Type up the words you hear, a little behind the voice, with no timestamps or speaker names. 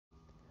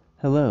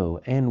Hello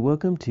and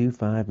welcome to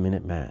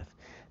 5-Minute Math.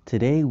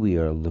 Today we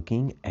are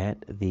looking at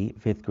the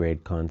 5th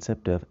grade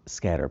concept of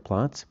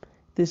scatterplots.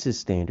 This is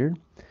standard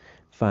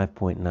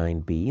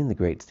 5.9b in the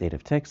great state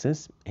of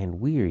Texas,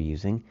 and we are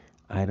using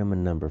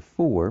item number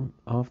 4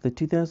 of the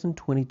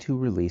 2022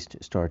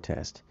 released STAAR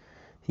test.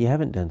 If you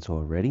haven't done so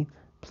already,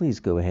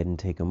 please go ahead and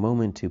take a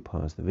moment to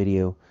pause the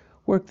video,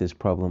 work this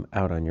problem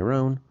out on your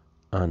own,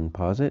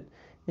 unpause it,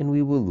 and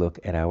we will look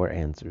at our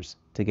answers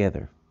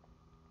together.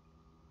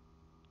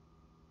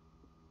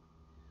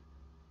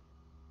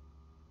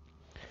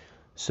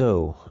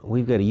 So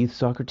we've got a youth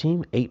soccer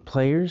team, 8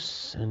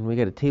 players, and we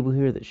got a table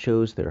here that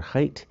shows their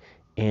height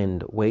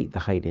and weight, the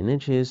height in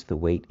inches, the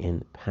weight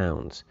in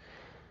pounds.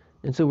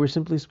 And so we're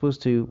simply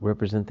supposed to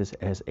represent this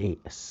as a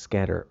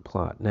scatter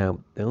plot. Now,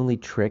 the only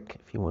trick,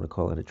 if you want to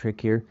call it a trick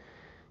here,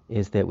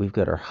 is that we've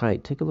got our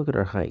height. Take a look at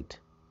our height.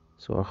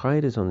 So our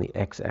height is on the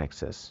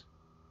x-axis.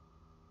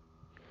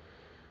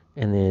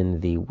 And then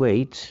the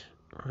weight,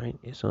 right,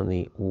 is on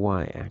the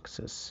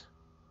y-axis.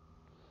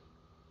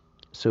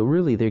 So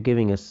really they're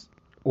giving us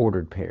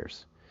ordered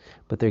pairs,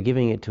 but they're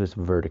giving it to us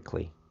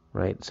vertically,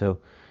 right? So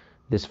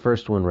this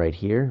first one right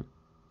here,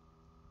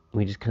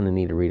 we just kind of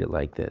need to read it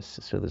like this.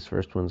 So this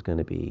first one's going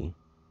to be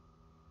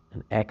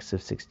an x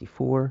of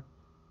 64,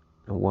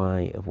 a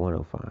y of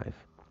 105,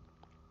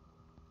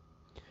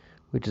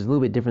 which is a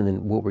little bit different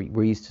than what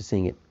we're used to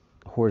seeing it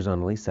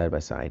horizontally side by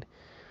side,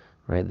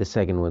 right? The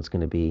second one's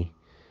going to be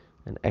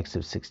an x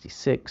of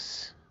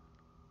 66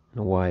 and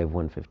a y of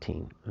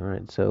 115. All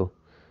right, so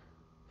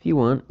if you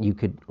want, you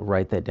could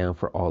write that down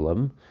for all of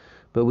them,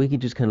 but we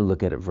could just kind of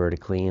look at it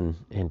vertically and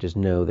just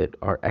know that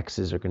our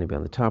x's are going to be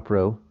on the top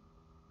row.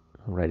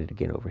 I'll write it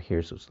again over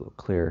here so it's a little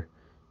clearer.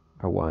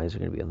 Our y's are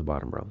going to be on the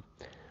bottom row.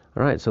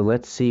 All right, so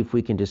let's see if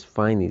we can just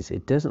find these.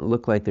 It doesn't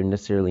look like they're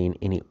necessarily in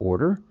any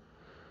order,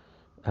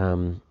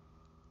 they're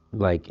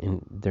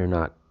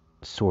not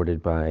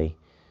sorted by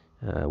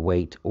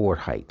weight or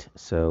height.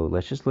 So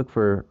let's just look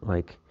for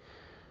like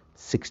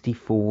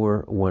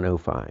 64,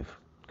 105.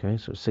 Okay,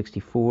 so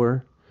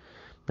 64.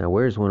 Now,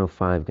 where's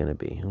 105 going to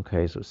be?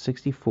 Okay, so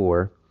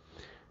 64,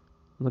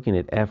 looking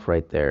at F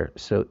right there.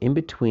 So in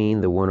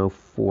between the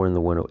 104 and the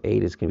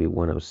 108 is going to be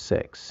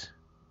 106,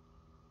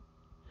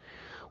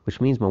 which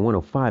means my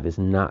 105 is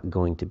not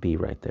going to be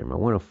right there. My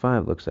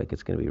 105 looks like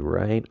it's going to be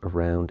right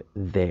around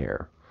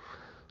there.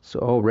 So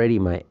already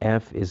my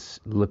F is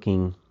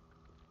looking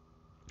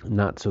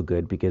not so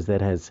good because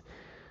that has,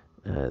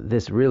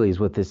 this really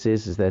is what this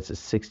is that's a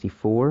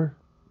 64,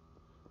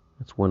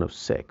 that's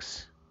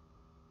 106.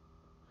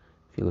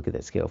 If you look at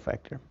that scale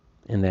factor,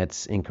 and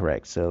that's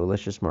incorrect. So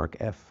let's just mark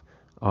F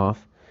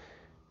off.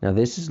 Now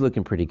this is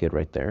looking pretty good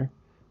right there.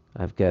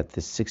 I've got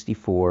the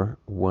 64,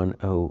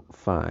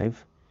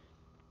 105.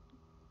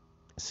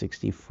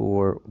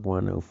 64,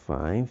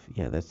 105.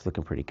 Yeah, that's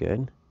looking pretty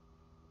good.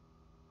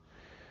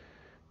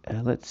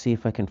 Let's see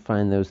if I can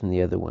find those in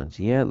the other ones.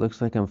 Yeah, it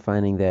looks like I'm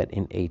finding that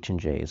in H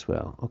and J as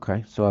well.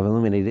 Okay, so I've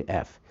eliminated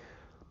F.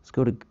 Let's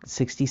go to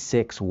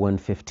 66,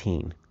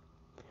 115.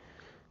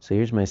 So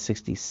here's my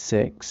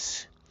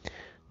 66.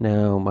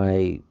 Now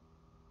right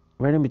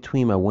in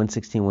between my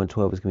 116 and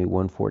 112 is going to be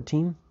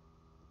 114.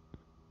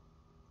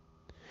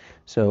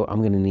 So I'm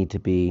going to need to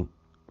be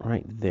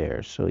right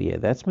there. So yeah,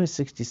 that's my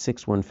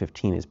 66,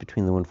 115 is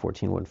between the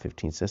 114 and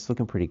 115. So that's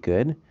looking pretty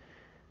good.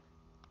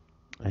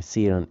 I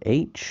see it on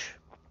H.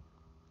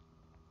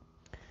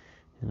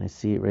 And I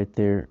see it right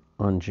there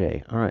on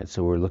J. All right,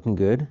 so we're looking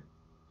good.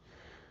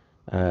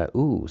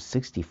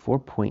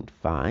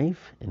 64.5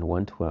 and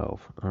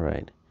 112. All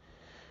right.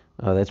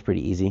 Oh, that's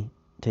pretty easy.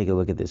 Take a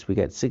look at this. We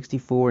got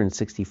 64 and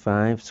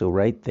 65, so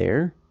right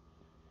there,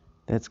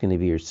 that's going to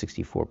be your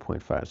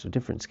 64.5. So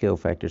different scale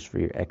factors for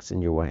your x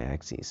and your y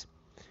axes.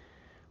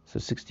 So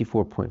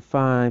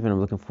 64.5, and I'm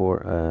looking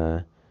for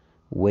a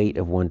weight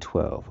of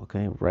 112.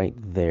 Okay, right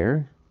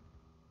there.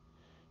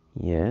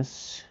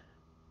 Yes.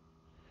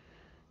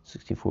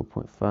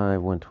 64.5,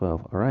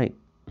 112. All right.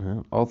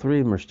 All three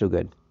of them are still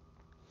good.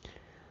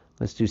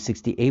 Let's do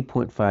 68.5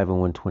 and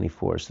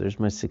 124. So there's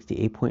my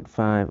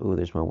 68.5. Oh,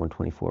 there's my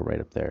 124 right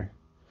up there.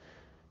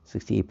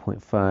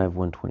 68.5,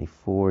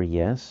 124,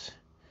 yes.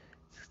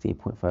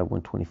 68.5,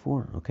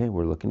 124. Okay,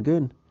 we're looking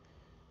good.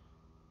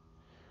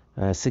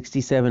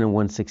 67 and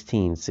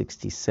 116.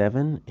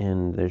 67,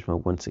 and there's my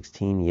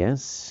 116,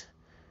 yes.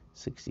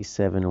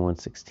 67 and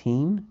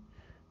 116.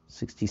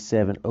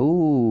 67.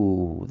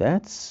 Oh,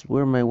 that's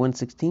where my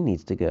 116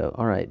 needs to go.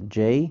 All right,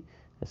 J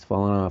has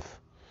fallen off.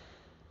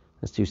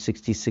 Let's do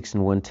 66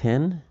 and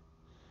 110.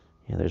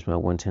 Yeah, there's my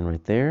 110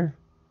 right there.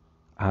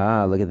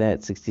 Ah, look at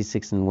that.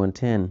 66 and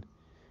 110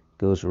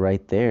 goes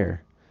right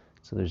there.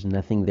 So there's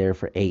nothing there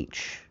for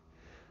H.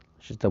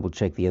 Let's just double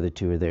check the other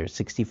two are there.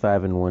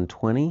 65 and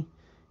 120.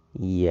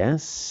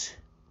 Yes.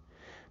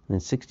 And then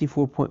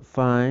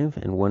 64.5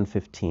 and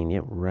 115.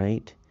 Yep,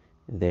 right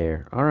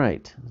there. All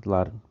right. A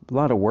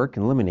lot of work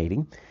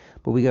eliminating,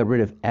 but we got rid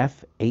of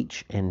F,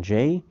 H, and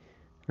J.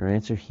 Our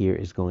answer here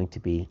is going to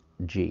be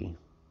G.